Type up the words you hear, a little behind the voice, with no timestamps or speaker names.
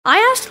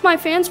asked my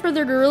fans for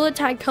their Gorilla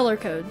Tag color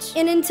codes,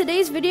 and in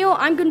today's video,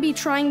 I'm going to be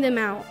trying them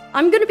out.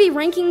 I'm going to be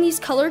ranking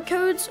these color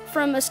codes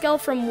from a scale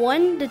from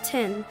 1 to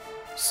 10.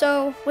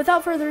 So,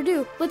 without further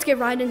ado, let's get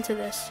right into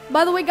this.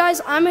 By the way,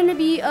 guys, I'm going to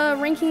be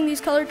ranking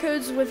these color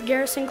codes with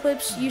Garrison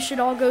Clips. You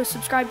should all go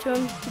subscribe to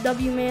him.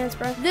 W Man's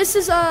Breath. This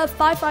is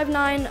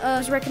 559,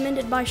 was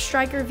recommended by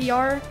Striker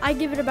VR. I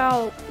give it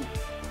about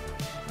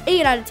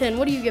 8 out of 10.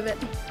 What do you give it?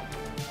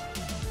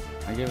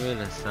 I give it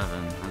a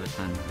 7 out of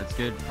 10. It's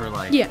good for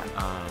like,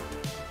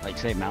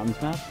 say Mountains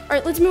map. All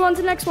right, let's move on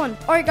to the next one.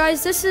 All right,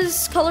 guys, this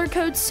is color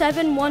code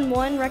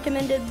 711,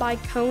 recommended by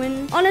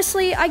Cohen.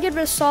 Honestly, I give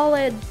it a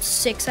solid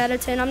 6 out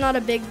of 10. I'm not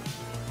a big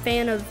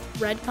fan of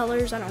red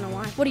colors. I don't know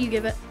why. What do you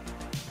give it?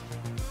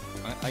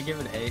 I give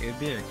it an 8. It'd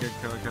be a good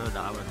color code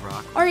that I would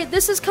rock. All right,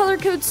 this is color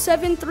code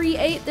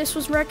 738. This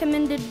was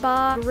recommended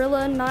by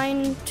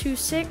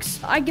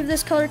Gorilla926. I give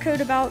this color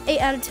code about 8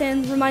 out of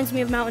 10. Reminds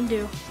me of Mountain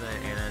Dew. It's an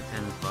 8 out of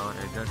 10 as well.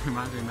 It does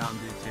remind me of Mountain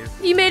Dew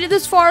too. You made it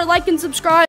this far. Like and subscribe.